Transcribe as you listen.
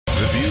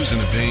views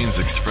and opinions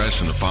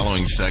expressed in the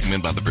following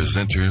segment by the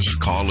presenters,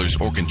 callers,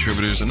 or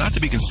contributors are not to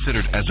be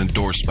considered as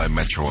endorsed by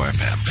Metro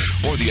FM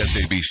or the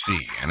SABC,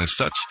 and as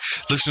such,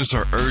 listeners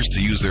are urged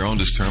to use their own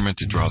discernment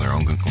to draw their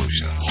own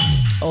conclusions.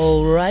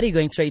 Alrighty,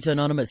 going straight to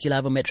Anonymous. You're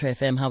live on Metro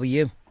FM. How are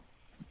you?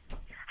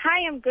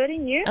 Hi, I'm good,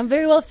 and you? I'm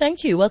very well,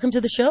 thank you. Welcome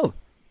to the show.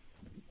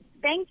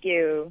 Thank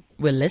you.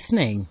 We're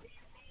listening.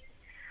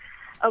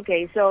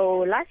 Okay,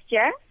 so last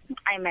year,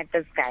 I met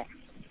this guy.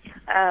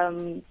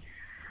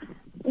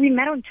 We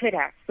met on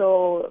Twitter,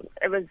 so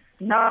it was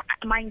not,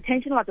 my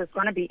intention was it's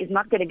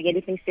not going to be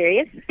anything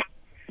serious.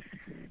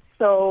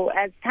 So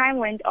as time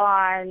went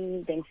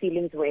on, then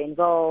feelings were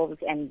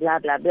involved and blah,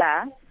 blah,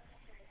 blah.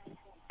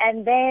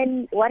 And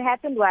then what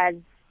happened was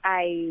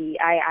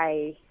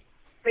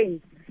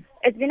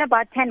it's been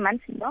about 10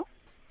 months now.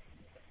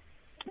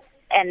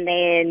 And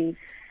then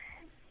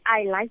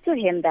I lied to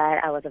him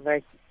that I was a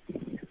virgin.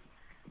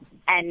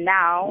 And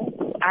now,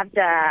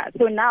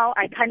 now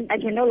I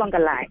can no longer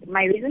lie.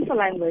 My reason for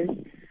lying was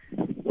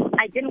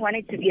I didn't want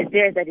it to be as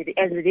serious as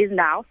it is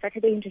now.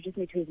 Saturday introduced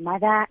me to his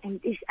mother,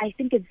 and I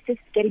think it's just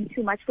getting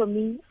too much for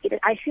me.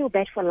 I feel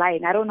bad for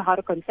lying. I don't know how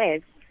to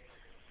confess.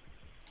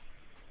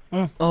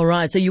 All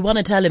right, so you want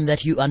to tell him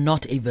that you are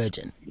not a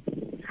virgin?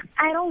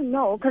 I don't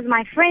know, because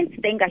my friends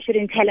think I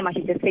shouldn't tell him. I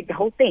should just fake the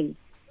whole thing.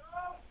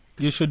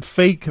 You should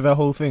fake the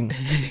whole thing.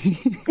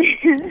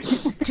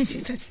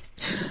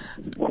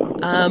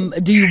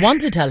 Do you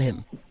want to tell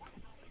him?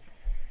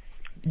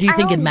 Do you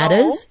think it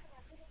matters?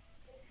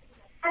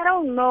 I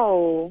don't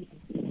know.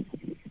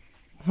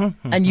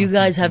 And you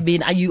guys are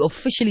you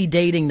officially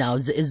dating now?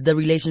 Is the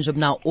relationship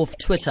now off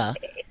Twitter,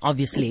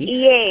 obviously?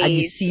 Yes. Are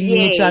you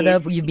seeing each other?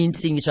 You've been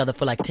seeing each other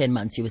for like 10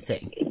 months, you were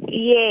saying?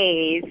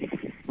 Yes.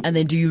 And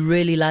then do you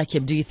really like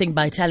him? Do you think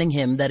by telling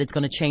him that it's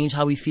going to change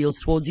how he feels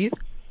towards you?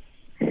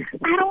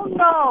 I don't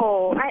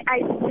know. I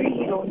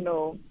really don't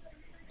know.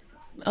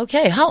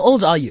 Okay, how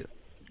old are you?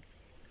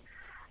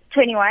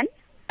 21.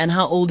 And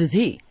how old is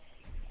he?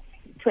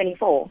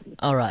 24.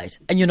 All right.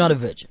 And you're not a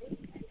virgin?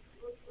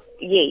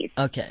 Yes.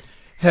 Okay.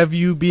 Have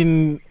you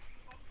been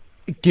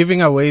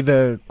giving away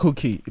the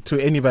cookie to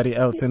anybody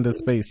else in this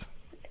space?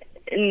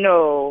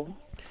 No.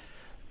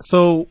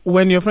 So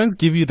when your friends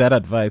give you that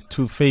advice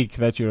to fake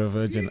that you're a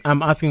virgin,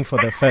 I'm asking for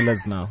the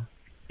fellas now.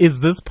 Is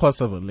this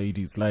possible,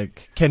 ladies?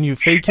 Like, can you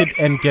fake it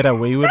and get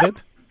away with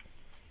it?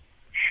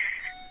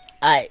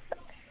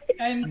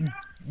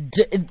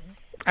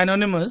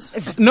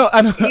 Anonymous. No,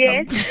 I don't.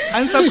 Yes.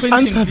 Answer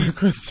the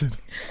question.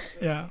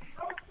 Yeah.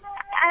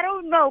 I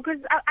don't know,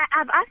 because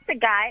I've asked the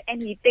guy,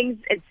 and he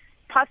thinks it's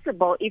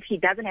possible if he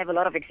doesn't have a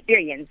lot of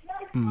experience.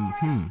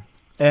 Mm-hmm.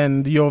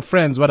 And your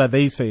friends, what are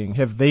they saying?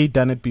 Have they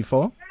done it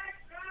before?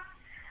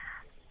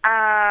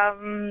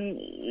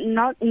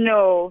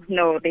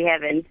 No, they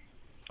haven't.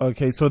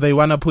 Okay, so they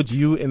want to put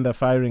you in the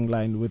firing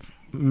line with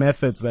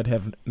methods that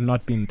have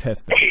not been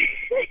tested.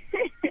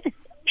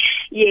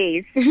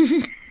 Yes.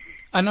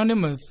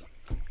 Anonymous.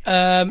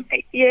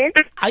 Yes.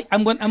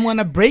 I'm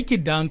gonna break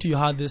it down to you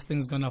how this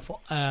thing's gonna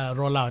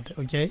roll out.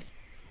 Okay.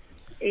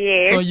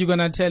 Yes. So you're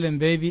gonna tell him,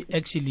 baby,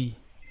 actually,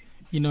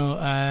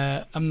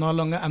 I'm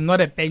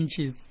not at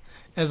benches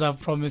as I've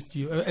promised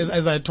you,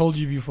 as I told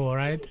you before,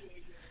 right?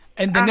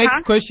 And the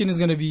next question is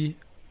gonna be,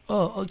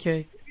 oh,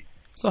 okay.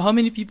 So how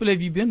many people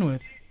have you been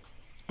with?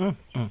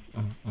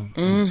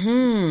 Mm-hmm.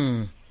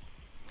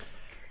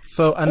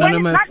 So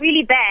Anonymous. Well, it's not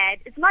really bad.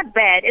 It's not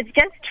bad. It's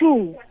just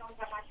 2.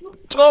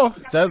 Oh,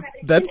 that's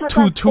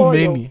too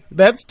many.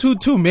 That's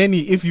too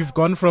many if you've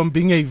gone from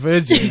being a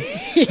virgin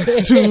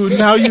to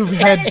now you've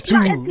had 2.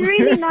 No, it's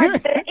really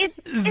not bad. It's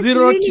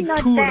 0 really to not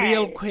 2 bad.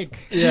 real quick.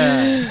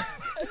 Yeah.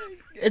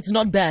 It's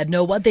not bad.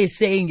 No, what they're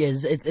saying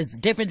is it's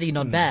definitely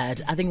not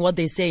bad. I think what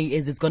they're saying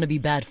is it's going to be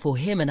bad for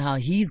him and how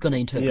he's going to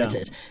interpret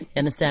it. You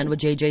understand what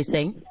JJ's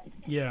saying?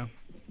 Yeah.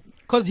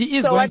 Because he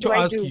is So going what to do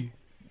I ask do? you.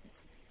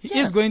 He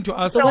is going to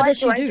ask So you. what does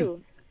do she I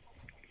do?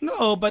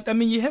 No, but I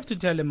mean, you have to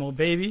tell him, oh,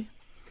 baby.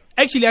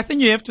 Actually, I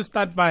think you have to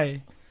start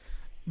by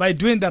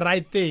doing the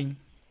right thing.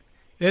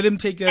 Let him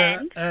take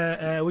let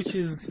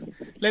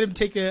him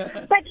take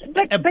a But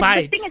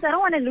bite. the thing is, I don't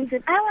want to lose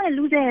it. I don't want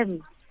to lose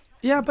him.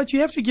 Yeah, but you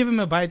have to give him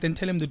a bite and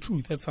tell him the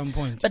truth at some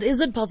point. But is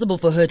it possible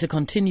for her to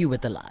continue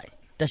with the lie?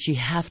 Does she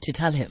have to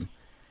tell him?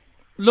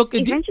 Look,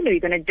 Eventually, we're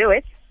going to do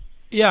it.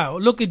 yeah,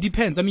 look, it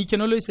depends. I mean, you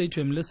can always say to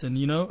him, listen,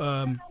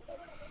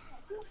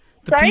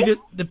 Sorry?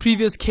 the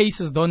previous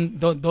cases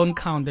don't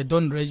count. They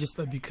don't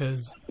register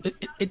because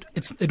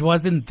it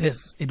wasn't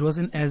this. It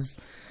wasn't as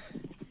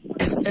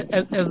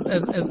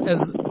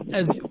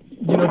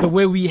the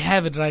way we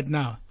have it right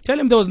now. Tell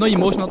him there was no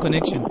emotional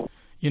connection.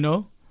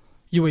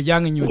 You were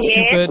young and you were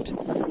stupid,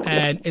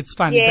 and it's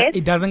fun. Yes.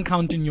 It doesn't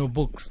count in your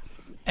books.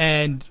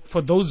 And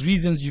for those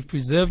reasons, you've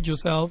preserved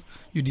yourself.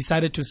 You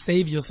decided to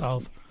save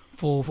yourself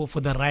for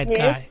the right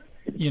guy,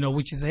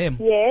 which is him.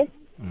 Yes.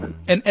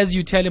 And as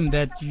you tell him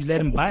that, you let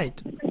him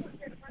bite.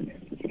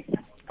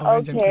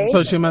 Okay.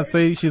 So she must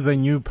say she's a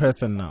new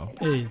person now.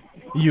 Hey,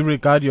 You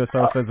regard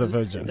yourself as a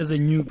virgin. as a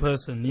new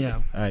person, yeah.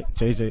 All right,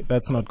 JJ,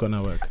 that's not going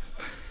to work.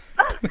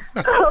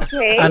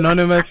 Okay.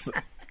 Anonymous,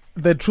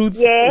 the truth,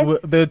 Yes.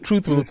 the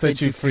truth will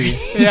set you free.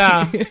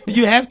 Yeah,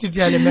 you have to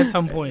tell him at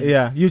some point.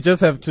 Yeah, you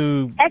just have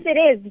to. As it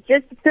is,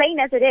 just plain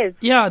as it is.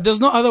 Yeah, there's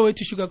no other way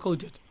to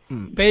sugarcoat it.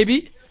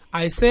 Baby,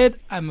 I said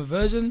I'm a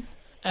virgin,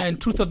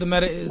 and truth of the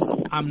matter is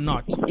I'm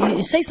not.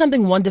 You say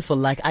something wonderful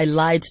like, I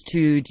lied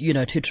to,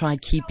 to try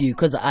and keep you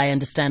because I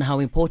understand how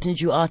important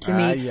you are to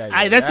me.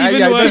 That's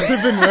even worse.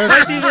 That's even worse.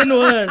 That's even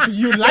worse.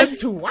 You lied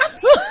to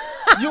what?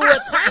 You were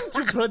trying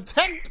to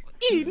protect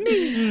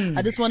me.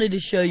 I just wanted to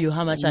show you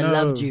how much I No.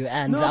 loved you,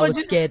 and No, I but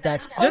was scared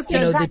that, just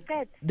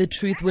the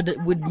truth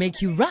would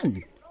make you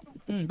run.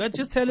 But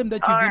just tell him that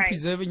you've been Alright.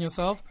 preserving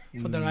yourself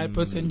for the right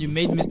person. You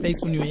made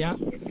mistakes when you were young,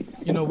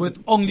 with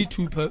only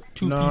two No,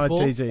 people.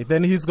 JJ.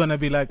 Then he's gonna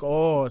be like,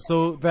 oh,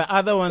 so the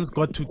other ones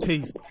got to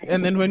taste,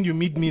 and then when you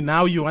meet me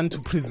now, you want to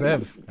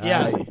preserve.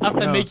 Yeah, Aye,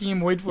 after no. making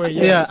him wait for a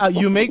year. Yeah,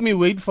 you make me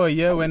wait for a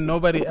year when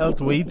nobody else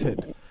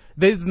waited.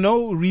 There's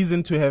no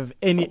reason to have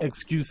any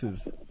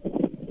excuses.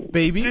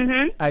 Baby,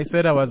 I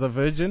said I was a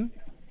virgin,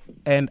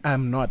 and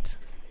I'm not.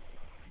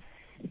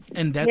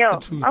 And that's Yo, the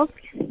truth.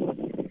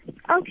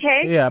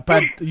 okay. Yeah,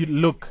 but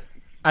look,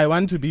 I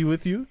want to be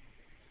with you.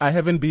 I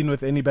haven't been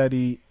with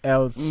anybody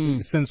else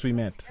since we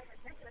met.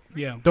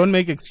 Yeah. Don't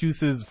make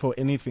excuses for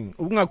anything.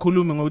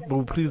 Ungakhulumi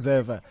ngokuthi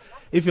preserver.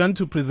 If you want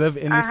to preserve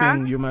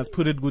anything, you must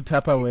put it good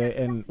Tupperware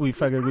and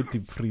uyifake good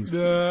deep freeze. You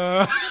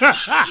know?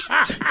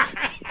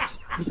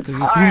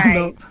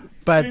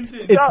 But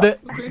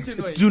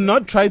it's do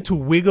not try to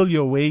wiggle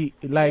your way.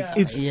 Like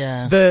it's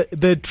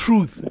the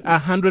truth,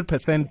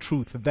 100%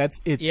 truth.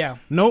 That's it. Yeah.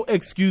 No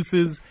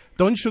excuses.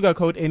 Don't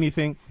sugarcoat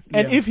anything.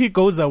 And if he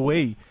goes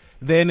away,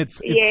 then it's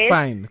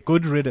fine.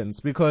 Good riddance,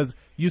 because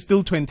you're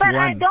still 21. But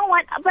I don't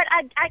want. But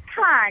I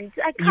can't.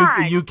 I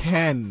can't. You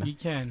can. He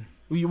can.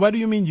 What do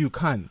you mean you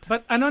can't?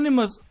 But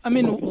Anonymous,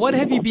 what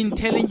have you been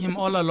telling him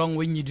all along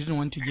when you didn't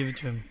want to give it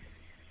to him?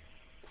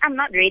 I'm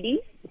not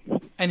ready.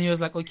 And he was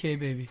like, okay,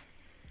 baby.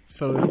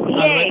 So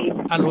Yes.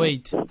 I'll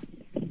wait.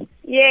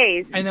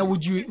 Yes. And then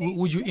would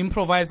you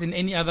improvise in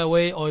any other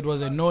way, or it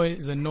was a no,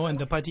 and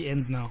the party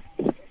ends now?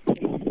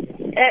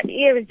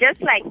 It was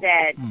just like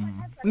that.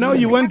 no,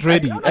 you weren't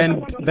ready,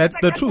 and that's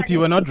the truth.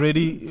 You were not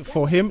ready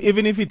for him.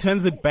 Even if he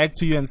turns it back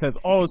to you and says,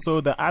 "Oh,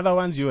 so the other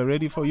ones you were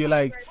ready for," you're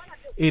like,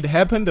 "It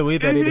happened the way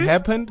that it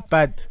happened."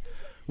 But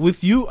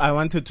with you, I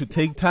wanted to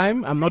take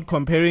time. I'm not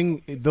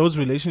comparing those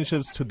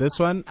relationships to this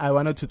one. I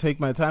wanted to take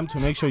my time to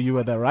make sure you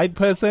were the right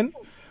person.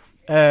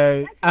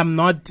 I'm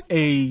not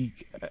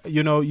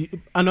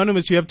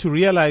Anonymous, you have to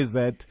realize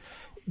that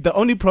the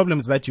only problem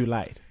is that you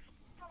lied.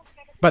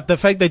 But the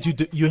fact that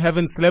you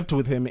haven't slept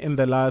with him in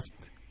the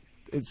last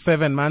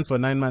 7 months or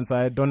 9 months,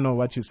 I don't know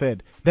what you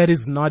said.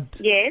 That's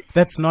not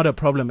a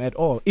problem at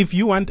all. If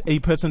you want a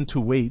person to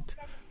wait,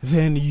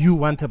 then you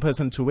want a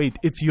person to wait.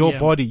 It's your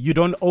body. You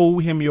don't owe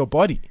him your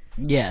body.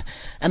 Yeah.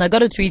 And I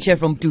got a tweet here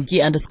from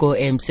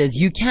Duki_M says,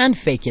 you can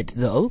fake it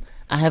though.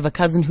 I have a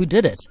cousin who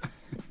did it.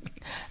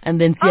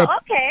 And then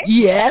okay.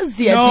 Yes,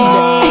 No,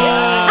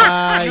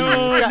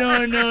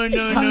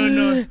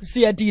 no.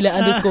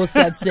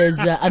 Siatila_Sat says,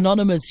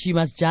 Anonymous, she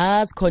must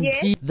just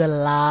continue the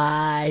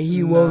lie.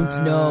 He won't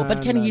know.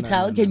 But can he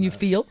tell? Can you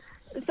feel?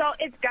 So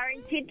it's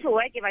guaranteed to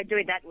work if I do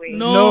it that way.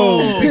 No,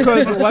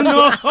 because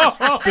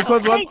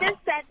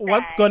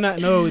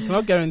it's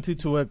not guaranteed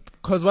to work.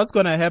 Because what's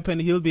gonna happen?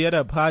 He'll be at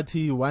a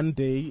party one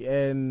day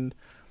and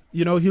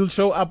he'll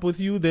show up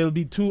with you. There'll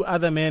be 2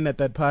 other men at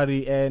that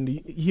party,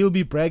 and he'll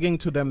be bragging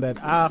to them that,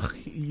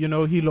 he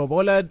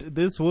lobolad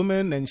this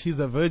woman and she's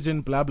a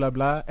virgin, blah, blah,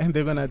 blah. And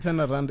they're going to turn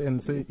around and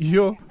say,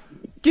 yo,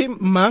 Kim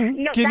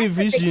Mang, No, Kini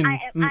that's the thing. Vision.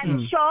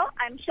 I'm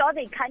sure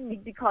they can't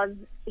meet because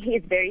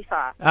he's very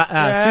far.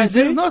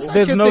 There's no such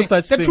thing.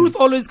 Such the thing. truth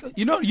always,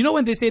 you know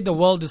when they say the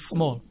world is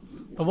small,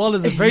 the world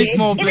is a very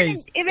small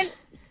place.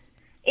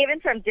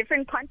 Even from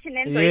different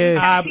continents. Yes.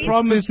 I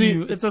promise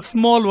you, it's a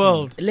small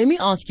world. Let me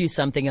ask you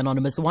something,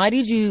 Anonymous. Why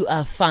did you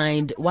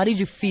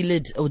feel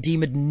it or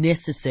deem it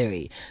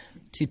necessary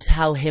to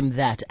tell him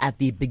that at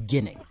the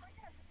beginning?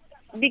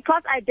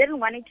 Because I didn't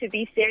want it to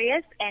be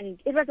serious, and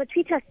it was a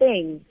Twitter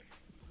thing.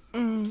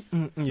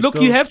 Look,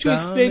 you have to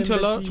explain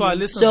to our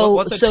listeners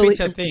what's a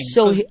Twitter thing.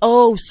 So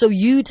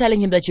you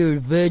telling him that you're a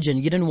virgin,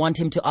 you didn't want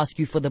him to ask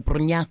you for the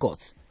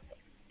brunyakos.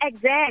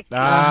 Exactly.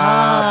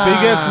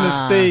 Biggest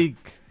mistake.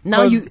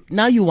 Now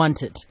you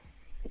want it.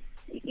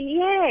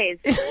 Yes.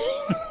 Is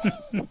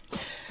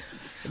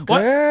he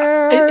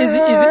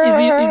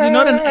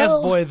not an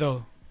F-boy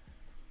though?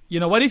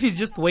 What if he's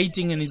just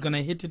waiting and he's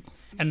gonna hit it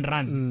and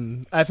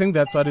run? I think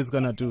that's what he's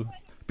gonna do.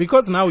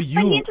 Because now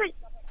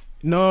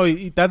no,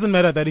 it doesn't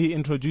matter that he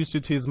introduced you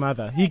to his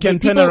mother. He can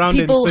turn around and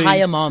say... People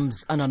hire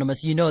moms,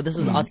 Anonymous. This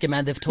is Ask a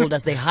Man. They've told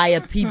us they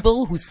hire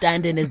people who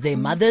stand in as their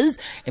mothers.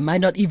 It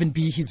might not even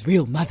be his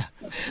real mother.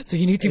 So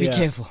you need to be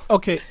careful.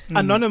 Okay,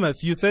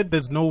 Anonymous, you said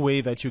there's no way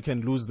that you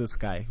can lose this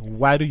guy.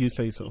 Why do you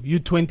say so? You're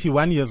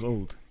 21 years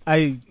old.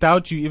 I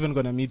doubt you're even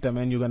going to meet the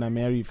man you're going to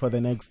marry for the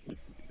next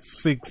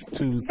 6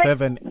 to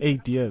 7,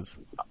 8 years.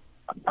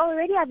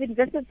 Already I've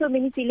invested so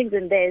many feelings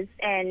in this,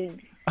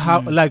 and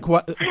how, like,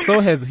 what? So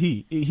has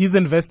he. He's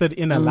invested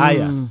in a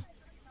liar.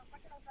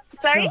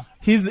 Sorry?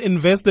 He's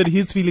invested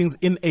his feelings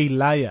in a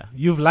liar.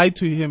 You've lied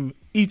to him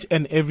each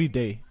and every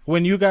day.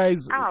 When you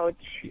guys, Ouch.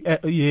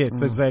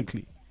 yes,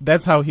 exactly.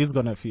 That's how he's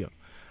gonna feel.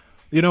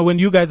 You know, when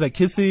you guys are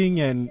kissing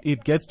and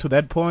it gets to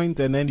that point,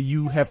 and then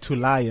you have to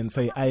lie and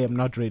say, "I am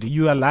not ready."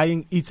 You are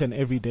lying each and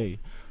every day.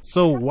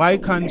 So why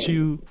can't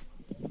you?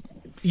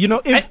 You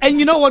know, if And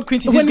you know what,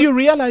 Quentin? when you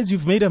realize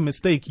you've made a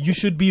mistake, you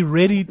should be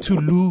ready to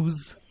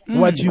lose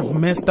what you've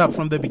messed up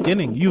from the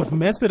beginning. You've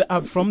messed it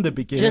up from the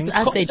beginning. Just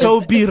as they so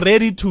just- be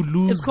ready to it's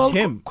lose called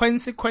him.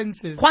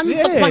 consequences.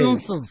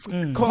 Consequences.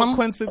 Yes.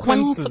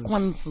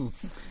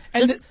 Consequences.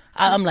 And Just,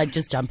 I'm like,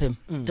 just jump him.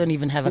 Don't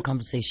even have a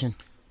conversation.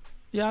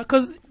 Yeah,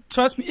 because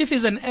trust me, if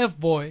he's an F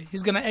boy,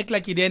 he's gonna act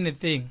like he did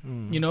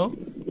anything, you know,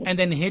 and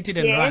then hit it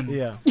and Yeah. run.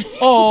 Yeah.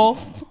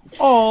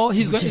 Or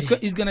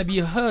he's gonna be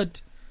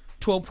hurt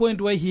to a point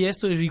where he has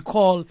to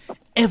recall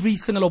every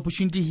single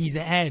opportunity he's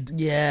had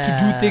to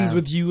do things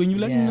with you, and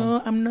you're like, Yeah.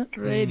 no, I'm not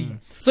ready.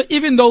 So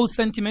even those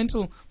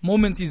sentimental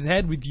moments he's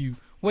had with you,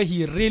 where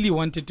he really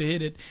wanted to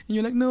hit it, and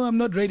you're like, no, I'm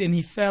not ready, and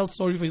he felt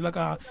sorry for you. He's like,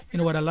 you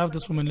know what, I love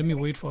this woman, let me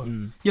wait for her.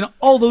 You know,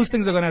 all those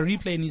things are gonna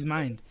replay in his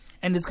mind,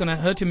 and it's gonna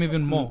hurt him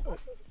even more.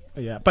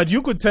 Yeah, but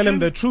you could tell him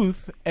the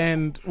truth,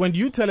 and when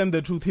you tell him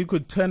the truth, he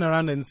could turn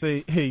around and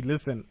say, "Hey,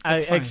 listen,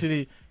 That's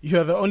fine. you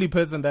are the only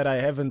person that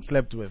I haven't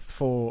slept with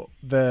for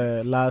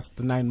the last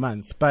 9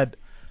 months. But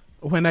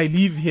when I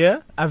leave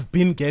here, I've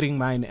been getting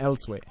mine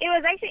elsewhere."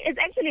 It's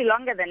actually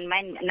longer than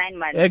 9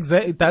 months.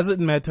 Exactly, it doesn't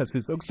matter,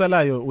 sis.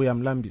 Okusalayo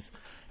uyamlambisa.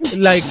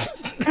 Like,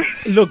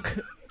 look,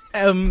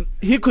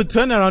 he could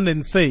turn around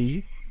and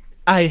say,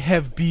 "I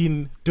have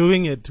been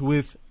doing it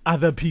with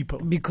other people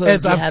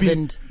Because you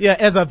haven't.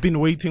 as I've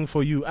been waiting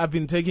for you. I've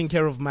been taking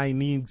care of my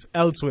needs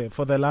elsewhere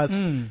for the last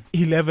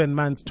 11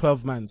 months,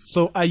 12 months.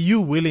 So are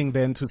you willing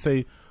then to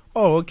say,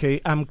 oh,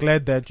 okay, I'm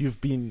glad that you've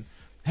been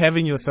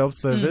having yourself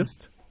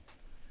serviced.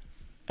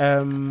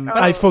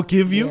 I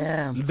forgive you.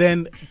 Yeah.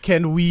 Then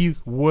can we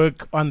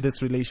work on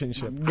this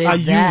relationship? There's Are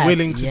you that,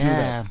 willing to do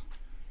yeah. that?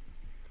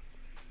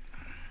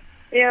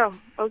 Yeah,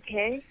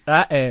 okay.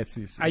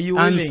 Sis. Are you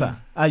Answer. willing?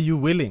 Are you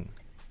willing?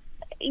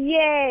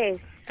 Yes.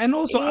 And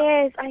also,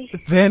 Yes,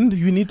 Then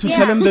you need to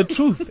tell him the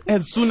truth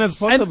as soon as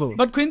possible.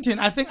 but Quentin,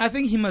 I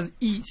think he must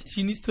ease.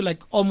 She needs to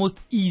like almost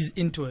ease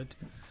into it.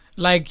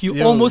 Like you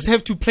Yo. almost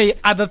have to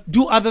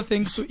do other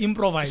things to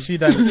improvise. She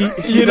done.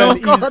 You know,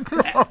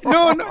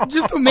 no,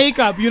 just to make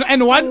up. You know,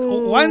 and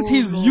once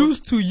he's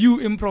used to you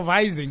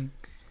improvising,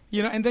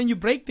 you know, and then you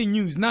break the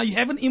news. Now you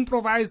haven't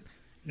improvised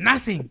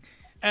nothing.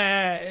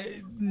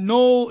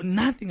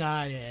 Nothing.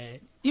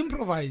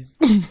 Improvise.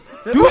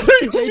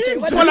 JJ,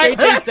 what is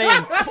JJ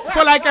saying?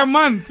 for like a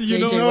month, you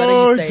JJ, know. what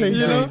are you saying?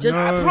 You know, Just-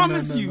 I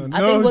promise you. I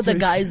think what the JJ.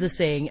 guys are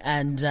saying,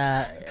 and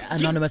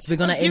Anonymous, we're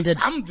gonna end give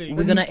it. something.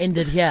 We're gonna end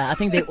it here. I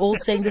think they're all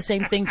saying the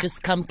same thing.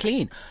 Just come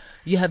clean.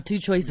 You have two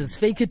choices: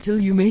 fake it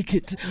till you make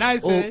it,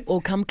 Nice, or, eh? or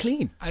come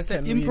clean. I said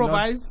Can we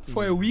improvise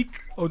for a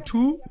week or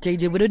two.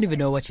 JJ, we don't even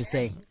know what you're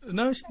saying.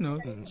 No, she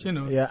knows. She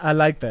knows. Yeah, I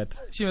like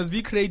that. She must be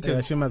Yeah,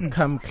 creative. she must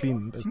come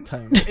clean this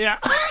time. Yeah.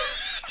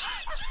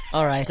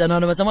 All right,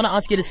 Anonymous, I want to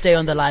ask you to stay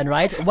on the line,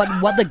 right?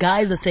 What the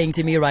guys are saying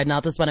to me right now,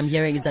 this one I'm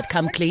hearing is that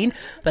come clean,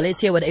 but let's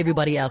hear what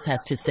everybody else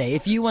has to say.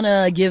 If you want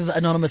to give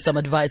Anonymous some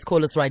advice,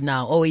 call us right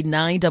now,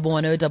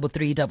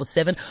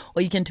 089-110-3377,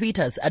 or you can tweet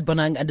us at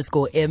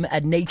Bonang_M,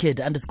 at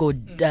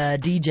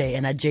Naked_DJ,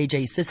 and at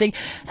JJ Sissing.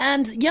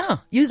 And yeah,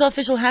 use our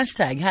official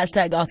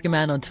hashtag Ask a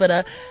Man on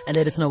Twitter, and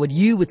let us know what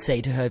you would say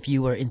to her if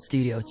you were in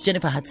studio. It's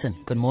Jennifer Hudson.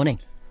 Good morning.